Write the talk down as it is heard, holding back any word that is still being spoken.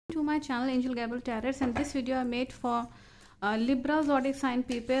To my channel Angel Gabriel Tarot, and this video I made for Libra zodiac sign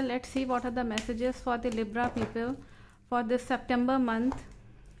people. Let's see what are the messages for the Libra people for this September month.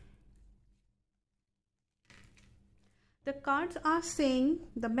 The cards are saying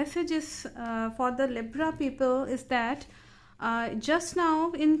the messages for the Libra people is that just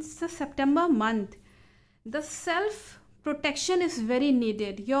now in the September month, the self protection is very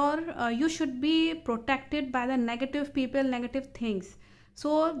needed. You should be protected by the negative people, negative things.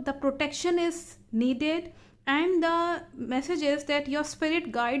 So the protection is needed, and the message is that your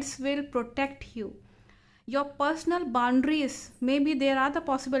spirit guides will protect you. Your personal boundaries, maybe there are the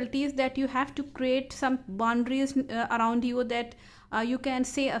possibilities that you have to create some boundaries around you, that you can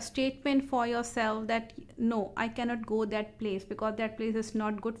say a statement for yourself that no, I cannot go that place because that place is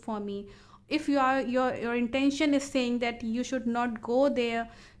not good for me. If your intention is saying that you should not go there,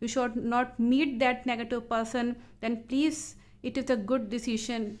 you should not meet that negative person, then please, it is a good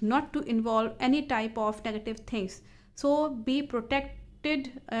decision not to involve any type of negative things. So be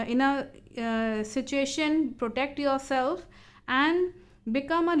protected in a situation, protect yourself and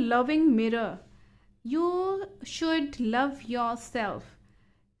become a loving mirror. You should love yourself.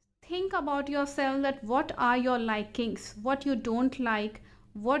 Think about yourself, that what are your likings, what you don't like,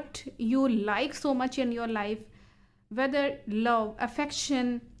 what you like so much in your life, whether love,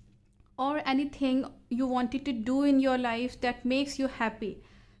 affection, or anything you wanted to do in your life that makes you happy.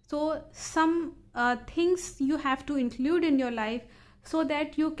 So some things you have to include in your life so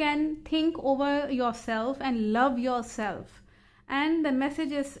that you can think over yourself and love yourself. And the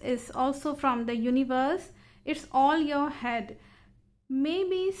message is also from the universe. It's all your head.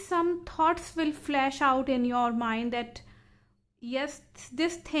 Maybe some thoughts will flash out in your mind that yes,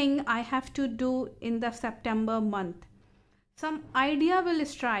 this thing I have to do in the September month. Some idea will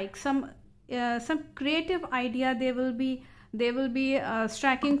strike, some creative idea they will be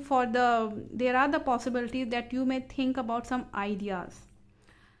striking for there are the possibilities that you may think about some ideas.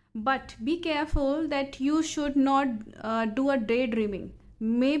 But be careful that you should not do a daydreaming.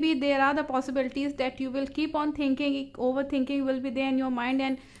 Maybe there are the possibilities that you will keep on thinking, overthinking will be there in your mind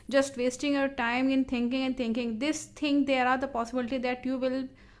and just wasting your time in thinking and thinking. This thing, there are the possibility that you will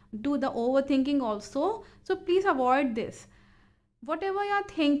do the overthinking also. So please avoid this. Whatever you are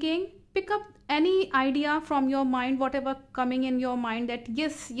thinking, pick up any idea from your mind, whatever coming in your mind, that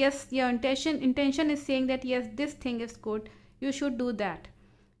yes, your intention is saying that yes, this thing is good, you should do that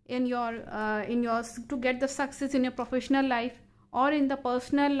in your to get the success in your professional life or in the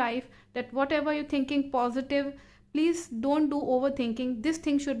personal life. That whatever you're thinking positive, please don't do overthinking. This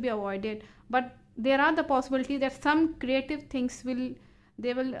thing should be avoided. But there are the possibility that some creative things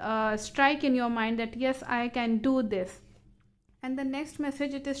will strike in your mind that yes, I can do this. And the next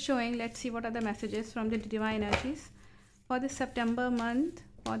message it is showing, let's see what are the messages from the divine energies for the September month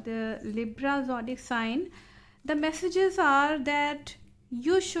for the Libra zodiac sign. The messages are that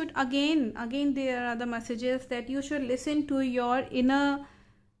you should again there are the messages that you should listen to your inner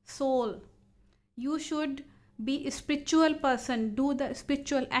soul. You should be a spiritual person, do the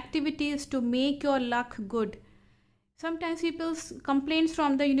spiritual activities to make your luck good. Sometimes people complaints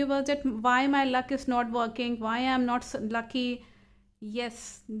from the universe that why my luck is not working, why I am not lucky.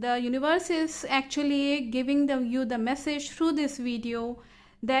 Yes, the universe is actually giving you the message through this video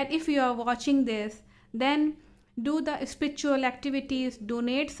that if you are watching this, then do the spiritual activities,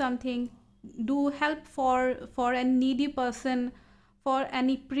 donate something, do help for a needy person, for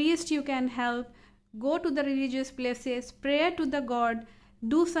any priest you can help, go to the religious places, pray to the God,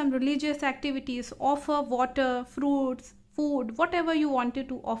 do some religious activities, offer water, fruits, food, whatever you wanted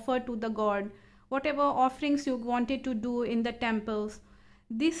to offer to the God, whatever offerings you wanted to do in the temples.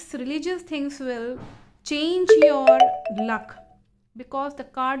 These religious things will change your luck, because the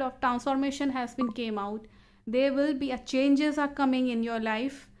card of transformation has been came out. There will be changes are coming in your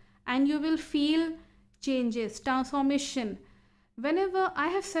life and you will feel changes, transformation. Whenever I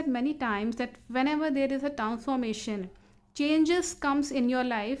have said many times that whenever there is a transformation, changes comes in your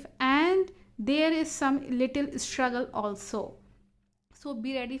life and there is some little struggle also. So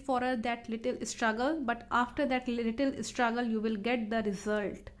be ready for that little struggle, but after that little struggle you will get the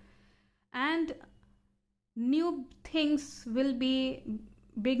result and new things will be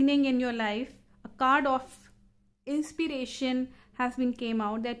beginning in your life. A card of inspiration has been came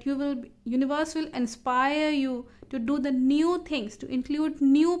out that universe will inspire you to do the new things, to include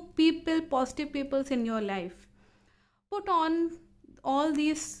new people, positive peoples in your life. Put on all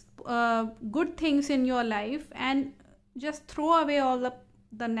these good things in your life and just throw away all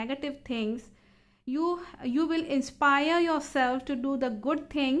the negative things. You will inspire yourself to do the good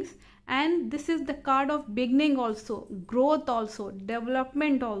things and this is the card of beginning also, growth also,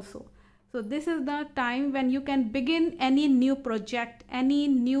 development also. So this is the time when you can begin any new project, any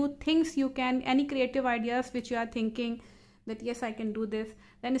new things you can, any creative ideas which you are thinking that yes, I can do this,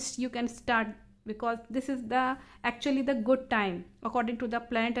 then you can start, because this is the actually the good time according to the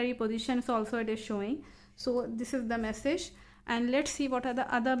planetary positions also it is showing. So this is the message, and let's see what are the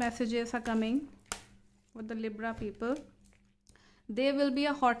other messages are coming for the Libra people. There will be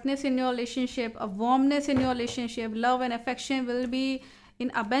a hotness in your relationship, a warmness in your relationship, love and affection will be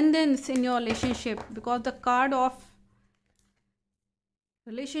in abundance in your relationship, because the card of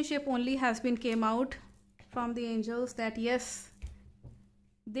relationship only has been came out from the angels, that yes,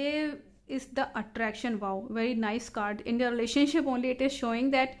 there is the attraction. Wow, very nice card. In your relationship only it is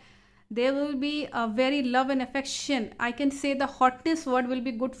showing that there will be a very love and affection. I can say the hotness word will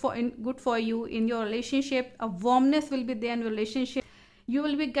be good for you in your relationship. A warmness will be there in your relationship. You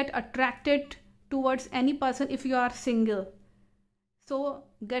will be get attracted towards any person if you are single. So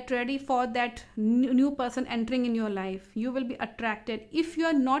get ready for that new person entering in your life. You will be attracted. If you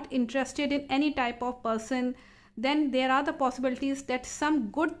are not interested in any type of person, then there are the possibilities that some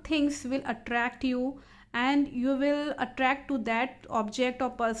good things will attract you, and you will attract to that object or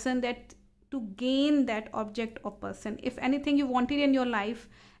person, that to gain that object or person. If anything you wanted in your life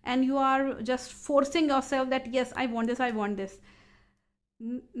and you are just forcing yourself that yes, I want this, I want this,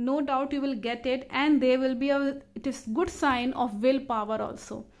 no doubt you will get it, and there will be it is good sign of willpower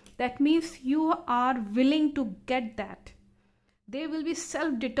also. That means you are willing to get that. There will be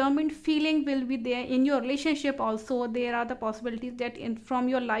self-determined feeling will be there in your relationship also. There are the possibilities that from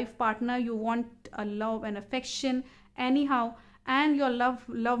your life partner you want a love and affection anyhow, and your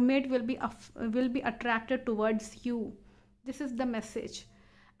love mate will be attracted towards you. This is the message.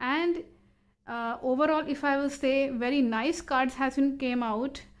 And overall, if I will say, very nice cards has been came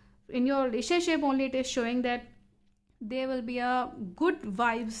out. In your relationship only it is showing that there will be a good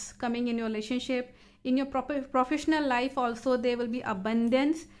vibes coming in your relationship. In your professional life also there will be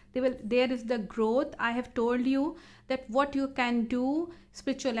abundance. There is the growth. I have told you that what you can do,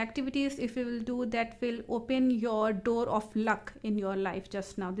 spiritual activities if you will do, that will open your door of luck in your life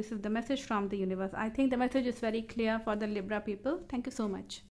just now. This is the message from the universe. I think the message is very clear for the Libra people. Thank you so much.